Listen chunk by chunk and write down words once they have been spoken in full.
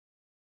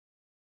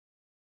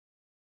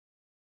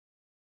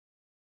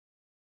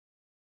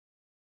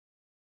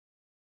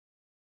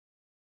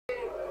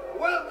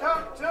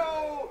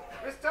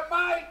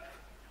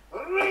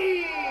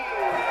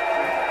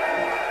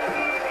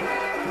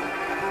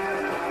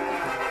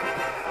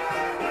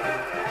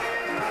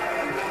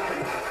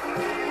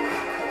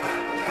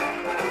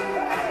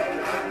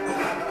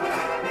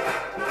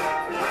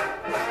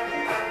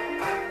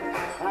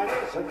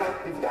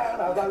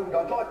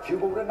like you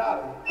ought to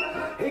know.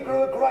 He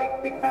grew a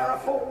great big marrow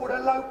for the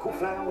local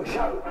flower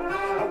show.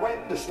 And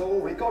when the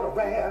story got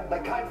around, they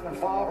came from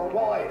far and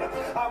wide.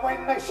 And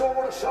when they saw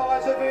the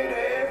size of it,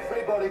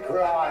 everybody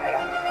cried.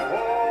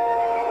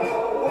 Oh,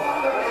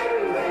 what a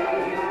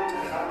beauty!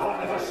 I've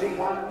never seen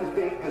one as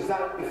big as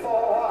that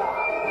before.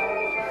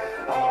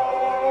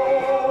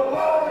 Oh,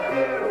 what a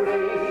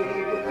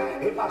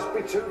beauty! It must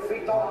be 2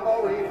 feet long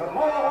or even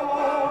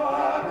more.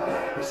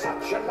 It's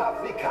such a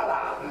lovely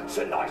colour,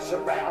 so nice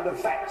and round and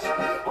fat.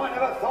 I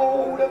never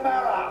thought a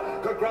marrow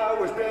could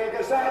grow as big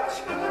as that.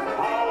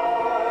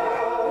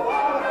 Oh,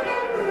 what a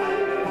beauty!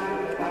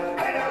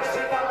 I never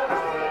seen one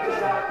as big as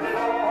that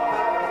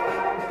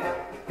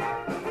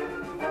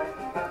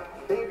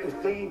before. It was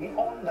gleaming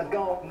on the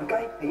garden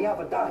gate the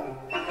other day.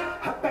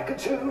 I beckoned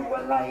to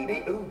a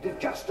lady who lived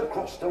just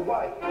across the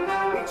way.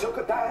 He took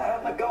her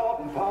down the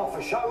garden path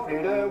and showed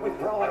it her with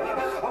pride.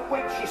 And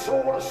when she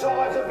saw the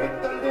size of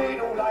it, the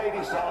little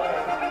lady sighed.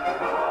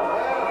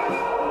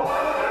 Oh,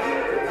 what a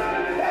beauty!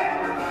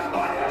 Yeah, I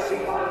never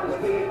seen one as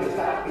big as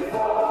that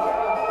before.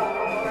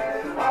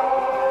 Oh,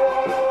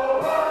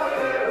 what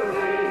a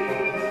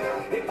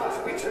beauty! It must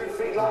be 2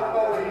 feet long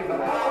or even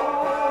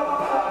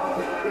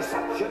more. It's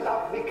such a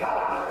lovely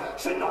colour,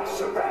 so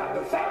nice and round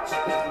and fat.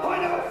 I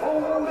never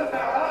thought a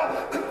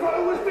marrow could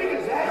grow as big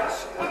as that.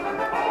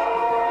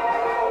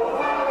 Oh,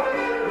 what a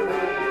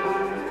beauty!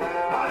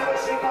 I never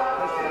seen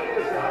one as big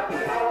as that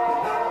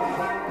before.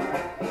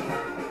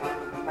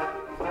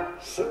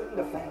 Soon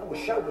the flower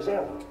show was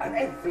held, and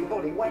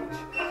everybody went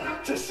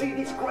to see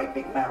this great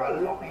big marrow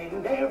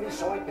lying there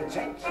inside the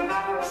tent.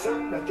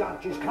 Soon the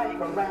judges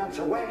came around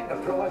to hand the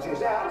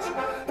prizes out.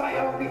 They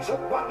only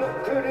took one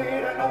look at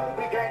it and all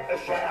began to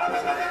shout.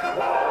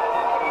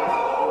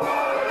 Oh,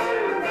 what a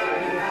beauty!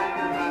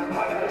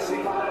 I've never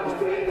seen one as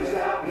big as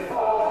that before.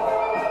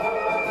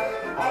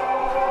 Oh,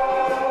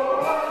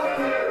 what a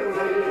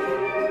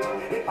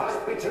beauty! It must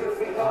be 2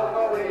 feet long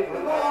or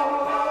even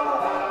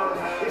more.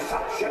 It's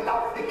such a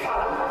lovely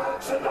colour,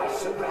 so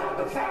nice and round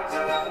and fat.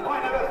 I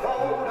never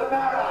thought a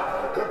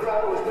marrow could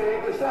grow as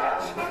big as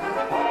that.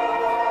 Oh,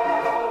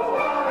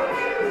 what a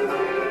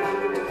beauty!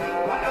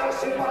 I've never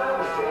seen one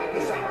as big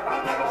as that.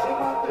 I've never seen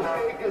one as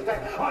big as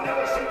that. I've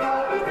never seen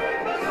one as big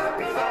as that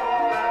before.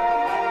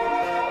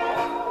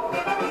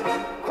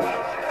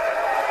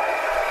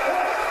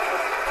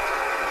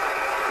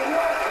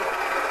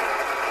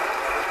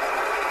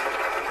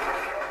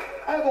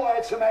 Have I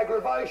had some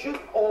aggravation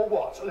or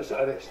what? Listen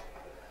to this.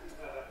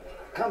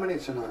 Coming in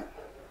tonight,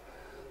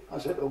 I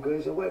said to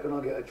geezer, where can I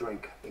get a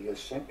drink? He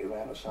just sent me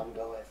round to some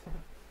dive.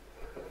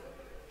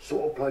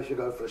 Sort of place you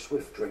go for a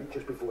swift drink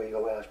just before you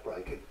go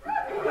housebreaking.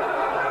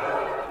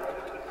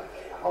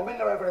 I'm in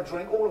there having a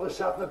drink, all of a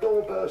sudden the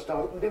door burst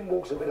open, in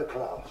walks a bit of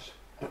class.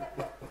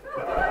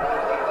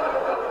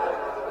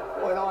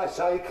 When I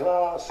say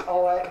class,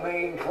 I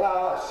mean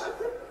class.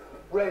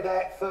 Red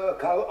hat, fur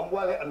coat and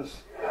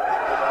Wellingtons.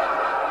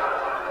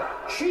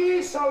 She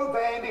is so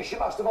bandy, she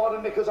must have had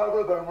her knickers over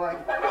a boomerang.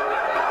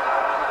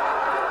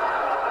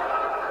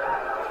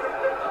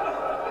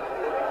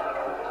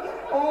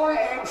 I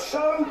am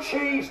so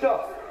cheesed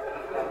off.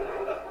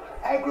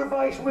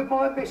 Aggravation with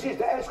my missus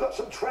that has got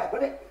some trap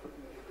in it.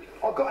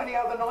 I got any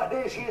other night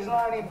there, she is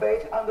lying in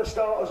bed under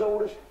starter's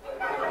orders.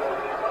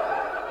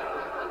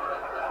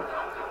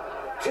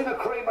 Tin of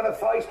cream in her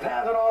face,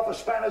 pound and a half of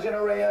spanners in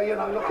her ear, you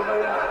know, looking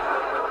around.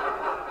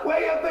 Where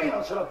you been?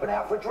 I said, I've been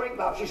out for a drink,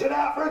 love. She said,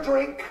 out for a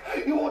drink?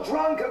 You're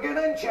drunk again,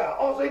 ain't you?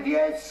 I said,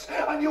 yes,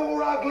 and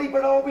you're ugly,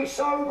 but I'll be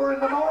sober in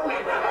the morning.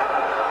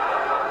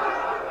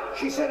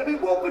 She said to me,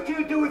 what would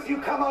you do if you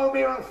come home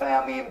here and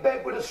found me in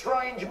bed with a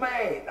strange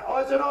man?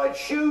 I said, I'd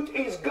shoot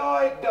his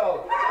guide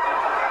dog.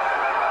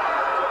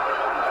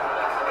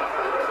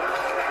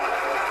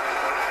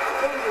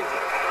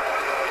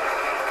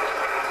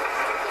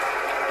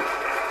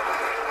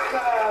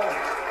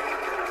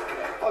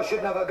 I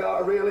should never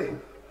go, really.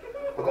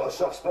 I've got a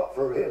soft spot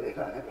for her, really.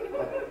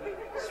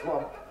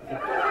 Swamp. And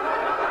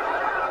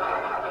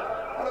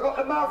I got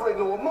the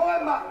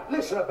mother-in-law.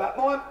 Listen about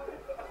mine.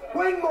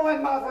 When my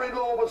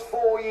mother-in-law was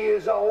 4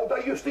 years old,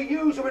 they used to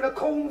use her in a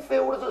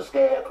cornfield as a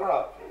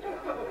scarecrow.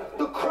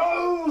 The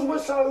crows were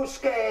so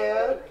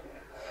scared,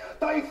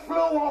 they flew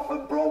off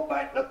and brought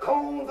back the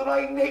corn that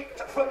they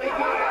nicked from the year.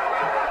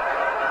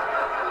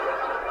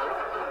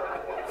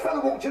 Fella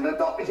walked in the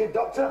doctor, he said,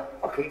 Doctor,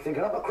 I keep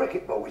thinking I'm a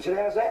cricket ball. He said,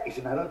 how's that? He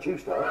said, no, don't you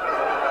start.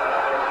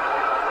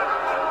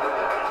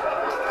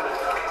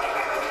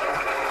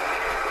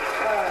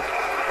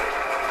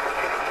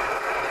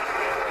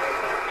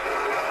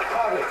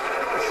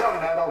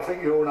 Song that I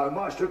think you all know.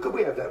 Maestro, could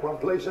we have that one,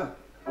 please, sir?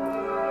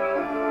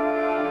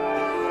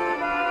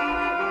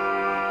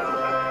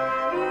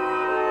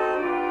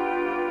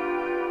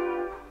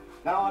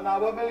 Now I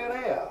know a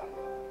millionaire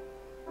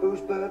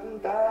who's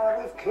burdened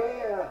down with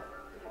care.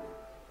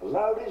 A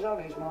load is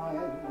on his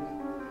mind,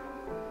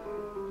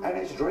 and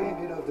he's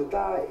dreaming of the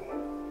day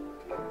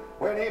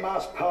when he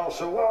must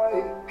pass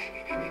away,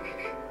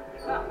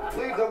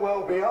 leave the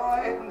world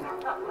behind.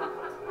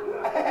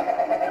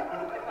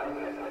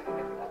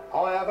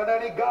 I haven't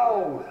any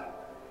gold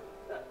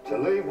to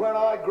leave when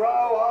I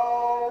grow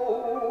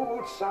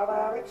old.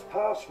 Somehow it's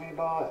passed me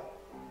by.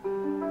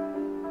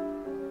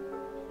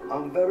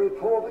 I'm very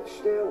poor, but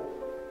still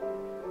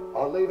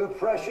I'll leave a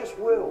precious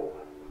will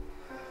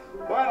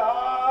when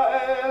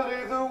I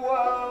leave the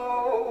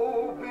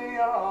world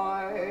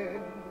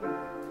behind.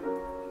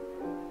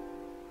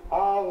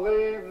 I'll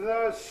leave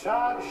the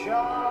sunshine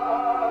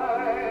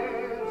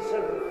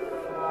to the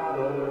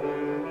flowers.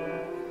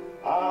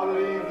 I'll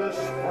leave the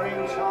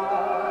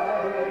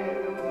springtime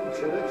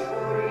to the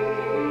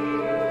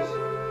trees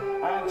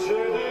and to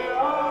the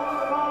old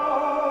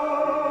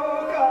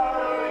folk.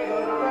 I'll leave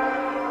a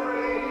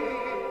memory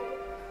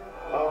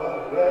of a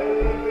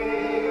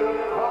baby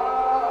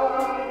upon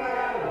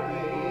their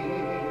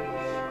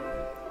knees.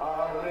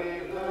 I'll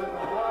leave the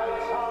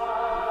night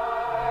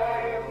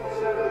time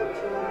to the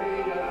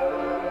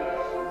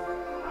dreamers.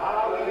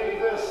 I'll leave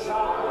the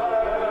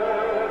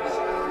summers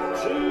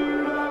to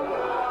the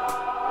blind.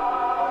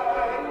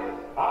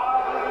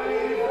 I'll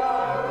leave the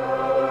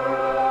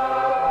moonlight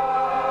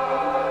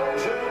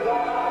to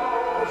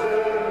those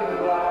in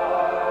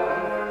love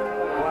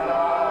when I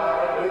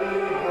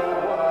leave the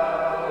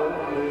world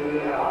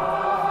behind.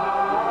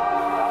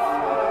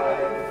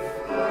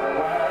 When I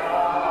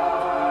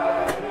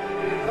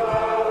leave the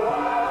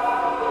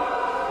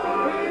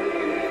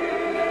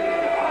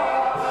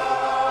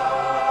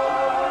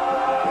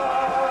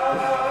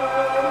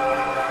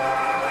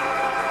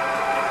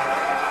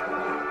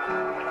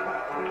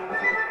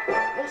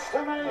to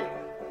me,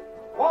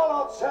 well,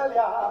 I'll tell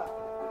ya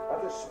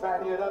of the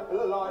Spaniard that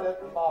blighted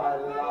my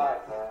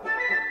life.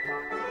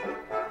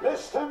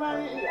 Listen to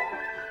me,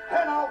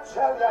 and I'll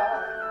tell ya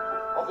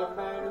of the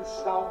man who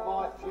stole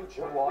my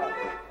future wife.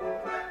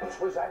 It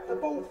was at the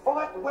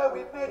bullfight where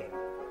we met him,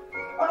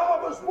 and I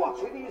was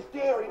watching his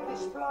daring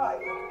display.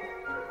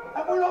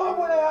 And when I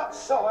went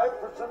outside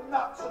for some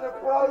nuts and a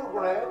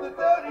program, the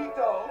dirty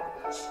dog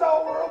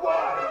stole her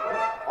away.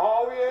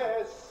 Oh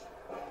yes,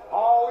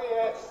 oh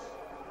yes.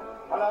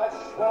 And I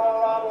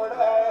swore I would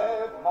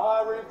have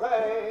my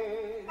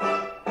revenge.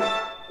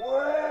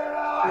 When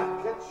I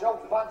get so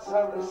fancy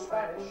the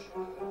Spanish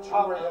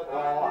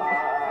toreador.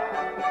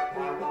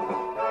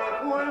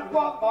 With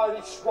one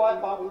mighty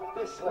swipe I will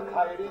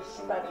dislocate his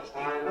Spanish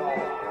jaw.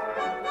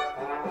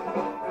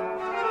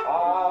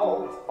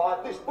 I'll fight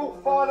this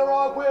bullfighter,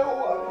 I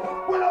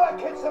will. When I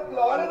catch a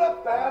blind and a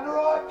bounder, I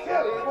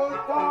kill. He will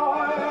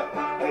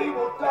die. He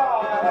will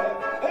die.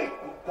 He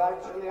will die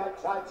till he he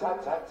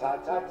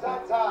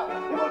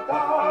will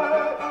die.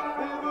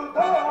 He will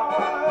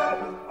die.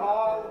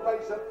 I'll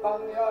raise a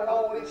bunion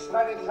on his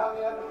Spanish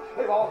onion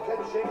if I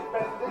catch him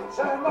bending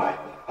tonight.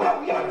 Oh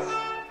yes.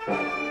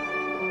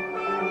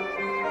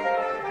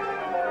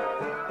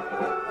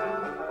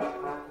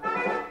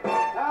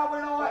 Now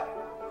when I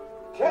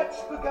catch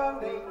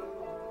Begoni,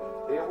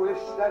 he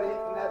wished that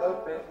he'd never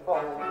been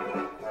born.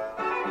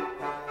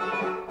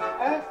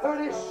 And for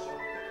this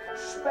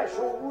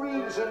special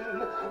reason,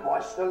 my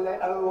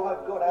stiletto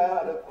I've got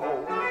out of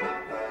pawn.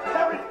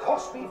 Now it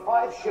cost me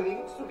 5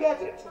 shillings to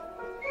get it,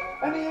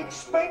 and the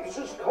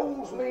expenses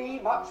caused me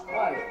much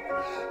pain.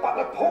 But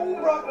the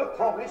pawnbroker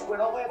promised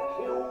when I have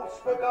killed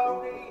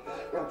Spagoni,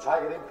 he'll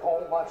take it in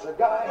pawn once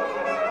again.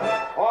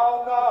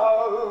 Oh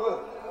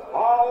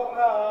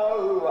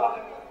no,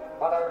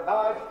 but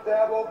tonight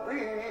there will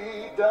be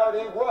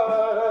dirty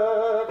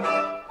work.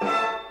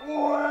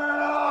 When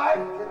I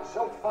get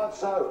so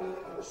fancy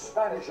the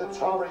Spanish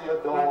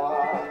toreador.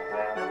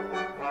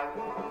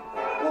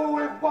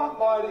 With one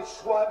mighty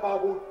swipe I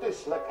will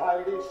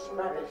dislocate his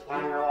Spanish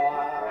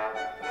jaw.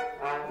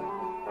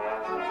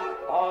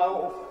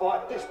 I'll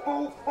fight this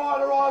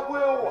bullfighter, I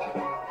will.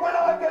 When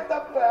I get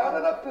the bound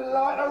and the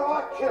blighter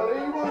I kill,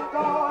 he will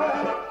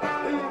die.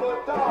 He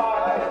will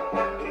die.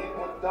 He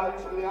will die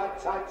till he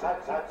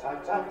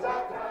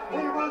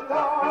he will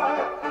die.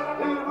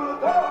 He will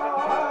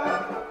die.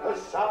 The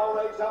soul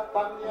raise a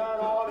bunion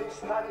on his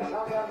Spanish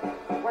onion.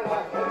 When I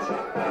catch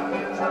him,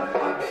 it's a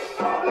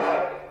fun.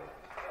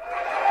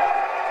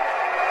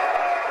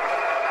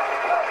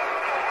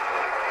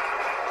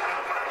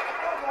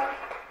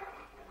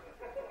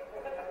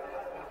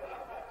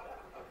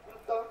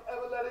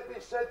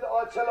 Said that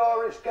I tell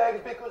Irish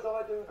gags because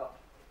I do not.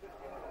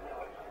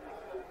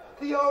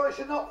 The Irish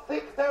are not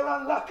thick, they're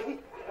unlucky.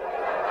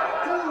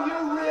 Do you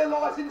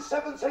realise in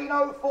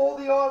 1704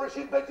 the Irish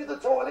invented the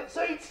toilet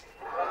seat?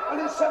 And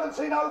in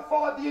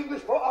 1705 the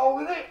English put a hole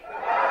in it?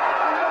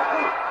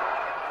 Unlucky.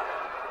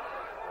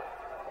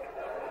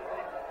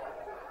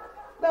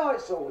 No,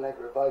 it's all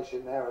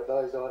aggravation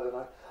nowadays, I don't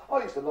know.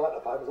 I used to like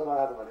the papers, I don't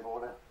have them anymore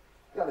now.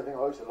 The only thing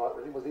I used to like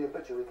really was the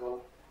obituary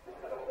column.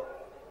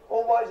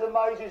 Always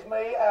amazes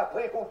me how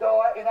people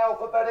die in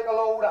alphabetical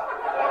order.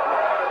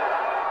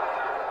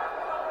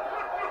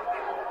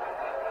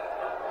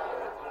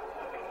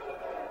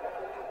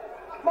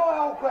 My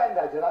old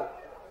granddad, you know.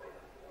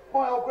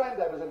 My old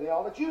granddad was in the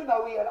army. Do you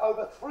know he had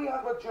over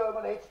 300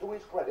 German heads to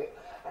his credit,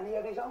 and he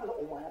had his own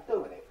little way of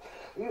doing it.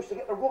 He used to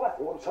get the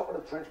rifle on top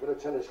of the trench with a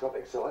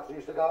telescopic sight, and he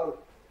used to go,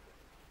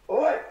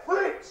 "Oi,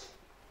 Fritz!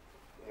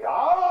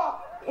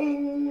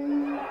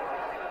 ping.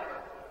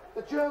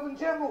 The German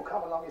general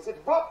come along. He said,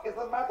 "What is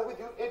the matter with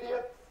you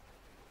idiots?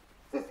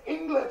 This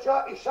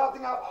Englisher is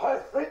shouting out, 'Hi,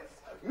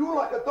 Fritz, you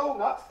like a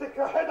donut, stick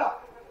your head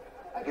up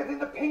and get in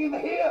the ping in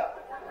here.'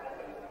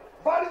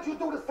 Why don't you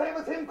do the same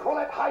as him, call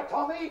it 'Hi,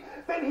 Tommy',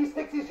 then he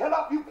sticks his head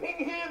up, you ping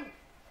him."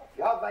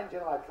 Ja, mein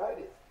General, try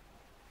this.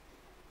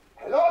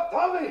 "Hello,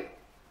 Tommy.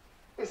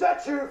 Is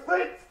that you,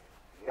 Fritz?"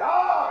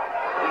 "Ja."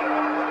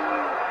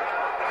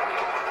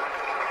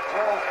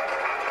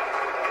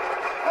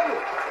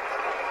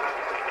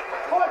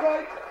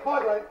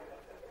 Migrate.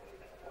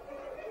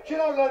 Do you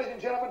know, ladies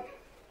and gentlemen,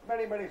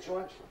 many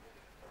times,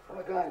 when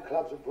I go in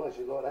clubs and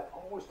places like that,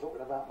 I'm always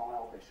talking about my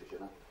old missus, you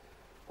know.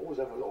 Always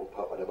having a little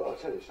pup with her, but I'll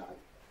tell you something.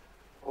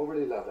 I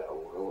really love that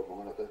old girl of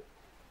mine, I do.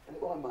 And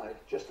if I may,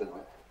 just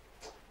tonight,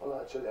 I'd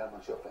like to tell you how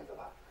much I think of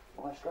her.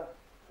 Maestro?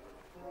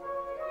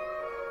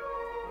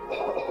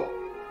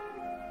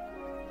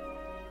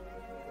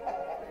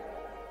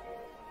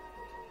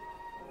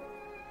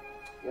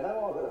 You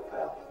know, I've got a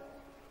pal.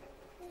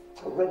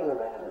 A regular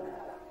round and out.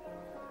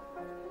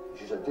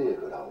 She's a dear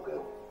good old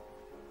girl.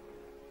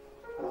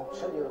 And I'll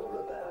tell you all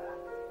about her.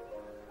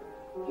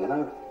 You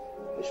know,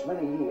 it's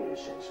many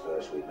years since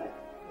first we met.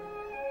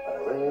 But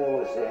her hair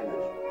was then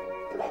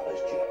as black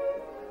as jet.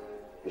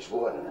 It's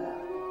whiter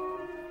now,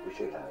 but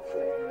she don't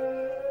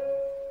flare.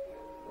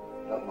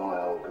 Not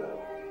my old girl.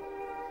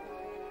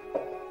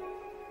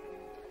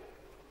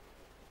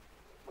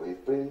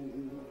 We've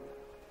been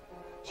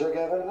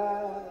together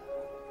now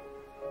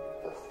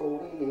for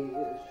 40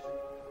 years.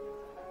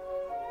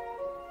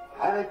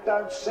 And it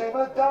don't seem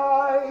a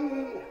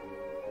day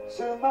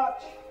too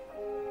much,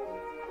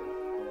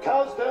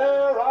 'cause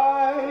there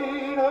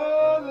ain't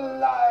a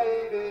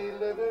lady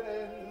living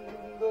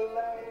in the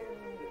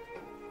land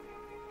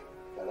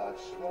that I'd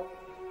swap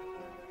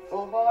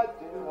for my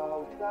dear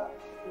old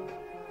Dutch.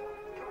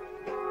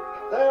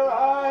 There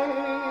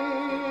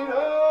ain't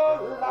a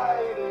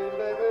lady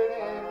living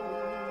in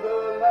the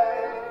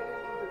land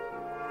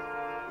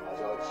as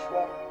I'd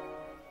swap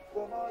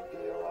for my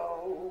dear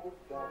old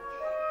Dutch.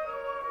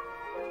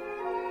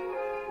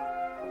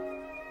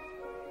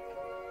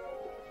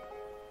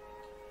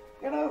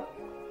 You know,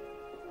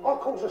 I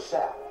calls her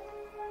Sarah,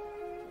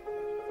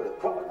 but her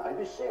proper name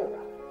is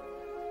Sarah.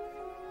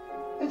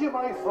 And you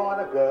may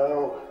find a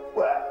girl,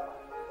 well,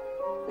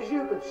 as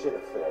you consider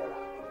fairer.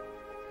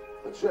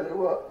 But tell you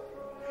what,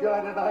 she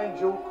ain't an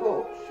angel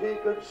corpse. She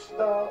could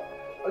start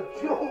a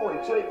joy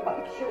till it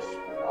makes you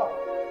smile.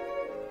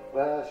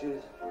 Well,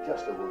 she's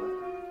just a woman.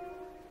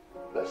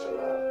 Bless her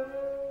heart.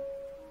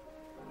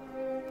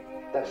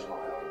 That's my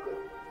old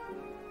girl.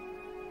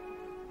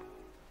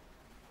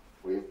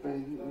 We've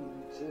been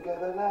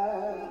together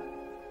now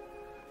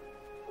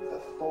for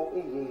 40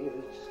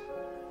 years.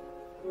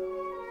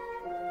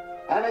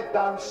 And it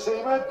don't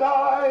seem a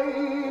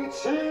day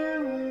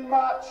too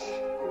much,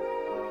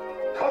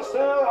 'cause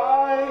there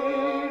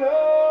ain't a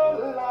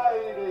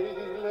lady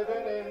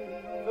living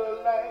in the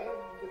land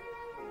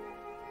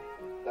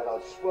that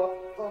I'd swap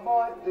for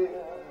my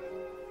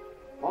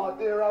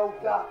dear old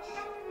Dutch.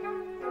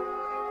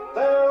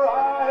 There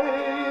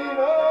ain't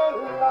a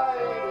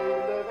lady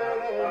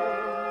living in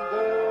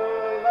the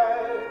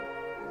land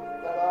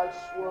that I'd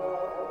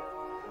swap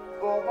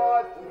for my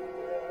dear